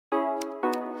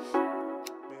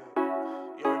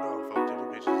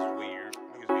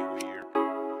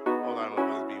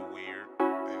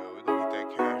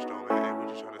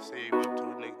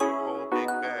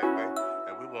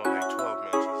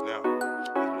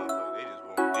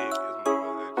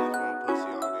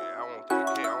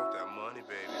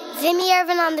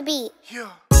TheJimmyIrvin on the beat. Yeah.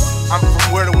 I'm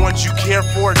from where the ones you care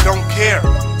for don't care.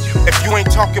 If you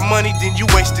ain't talking money, then you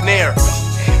wasting air.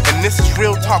 And this is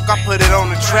real talk, I put it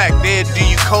on the track. They'll do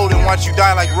you cold and watch you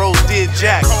die like Rose did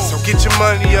Jack. So get your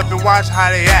money up and watch how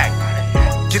they act.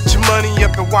 Get your money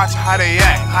up and watch how they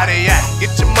act.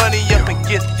 Get your money up and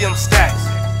get them stacks.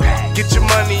 Get your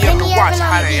money up and watch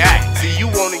how they act. See, you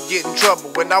wanna get in trouble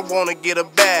when I wanna get a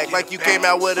bag. Like you came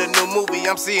out with a new movie,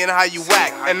 I'm seeing how you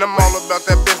act. And I'm all about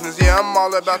that business, yeah, I'm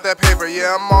all about that paper.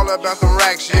 Yeah, I'm all about them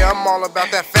racks, yeah, I'm all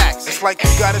about that facts. It's like you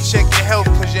gotta check your health,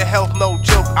 cause your health no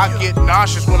joke. I get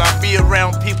nauseous when I be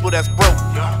around people that's broke.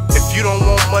 If you don't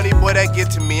want money, boy, that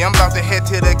get to me. I'm about to head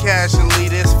to the cash and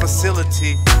leave this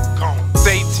facility.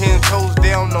 Stay 10 toes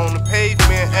down on the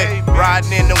pavement, ayy.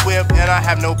 Riding in the whip and I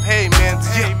have no payments.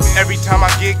 Every time I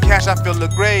get cash, I feel the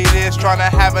greatest. Trying to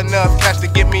have enough cash to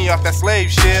get me off that slave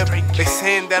ship. They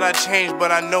saying that I changed,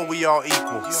 but I know we all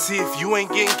equal. See, if you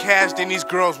ain't getting cash, then these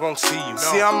girls won't see you.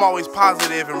 See, I'm always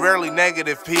positive and rarely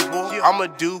negative, people. I'ma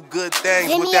do good things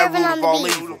with that root of all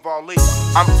evil.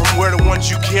 I'm from where the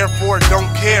ones you care for don't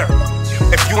care.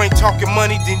 If you ain't talking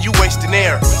money, then you wasting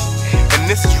air. And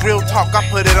this is real talk, I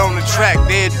put it on the track.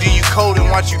 They'll do you cold and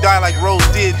watch you die like Rose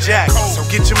did Jack. So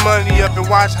get your money up and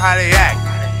watch how they act.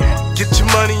 Get your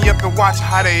money up and watch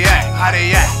how they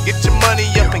act. Get your money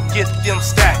up and get them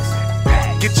stacks.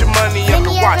 Get your money up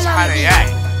and watch how they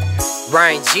act.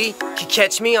 Ryan G can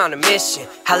catch me on a mission.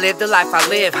 I live the life I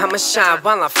live, I'ma shine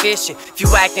while I'm fishing. If you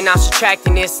acting, I'm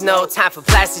subtracting, it's no time for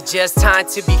plastic, just time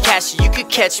to be cashing. You could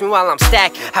catch me while I'm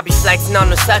stacking. I be flexing on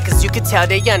the suckers, you could tell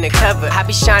they undercover. I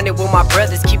be shining with my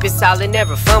brothers, keep it solid,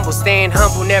 never fumble. Staying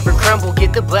humble, never crumble,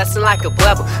 get the blessing like a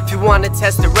bubble. If you wanna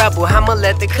test the rebel, I'ma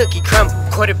let the cookie crumble.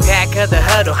 Quarterback of the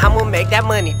huddle, I'ma make that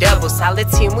money double. Solid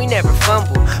team, we never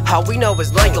fumble. All we know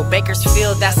is loyal,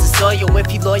 Bakersfield, that's the soil.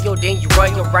 If you loyal, then you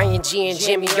royal. Ryan G and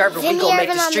TheJimmyIrvin, we gon' make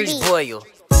the streets boil.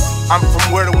 I'm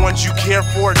from where the ones you care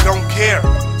for don't care.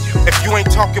 If you ain't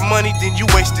talking money, then you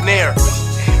wasting air.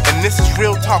 And this is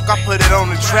real talk, I put it on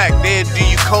the track. They'll do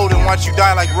you cold and watch you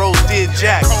die like Rose did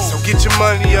Jack. So get your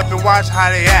money up and watch how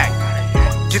they act.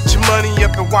 Get your money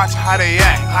up and watch how they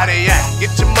act.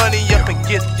 Get your money up and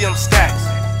get them stacks.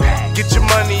 Get your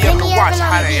money up and watch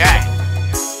how they act.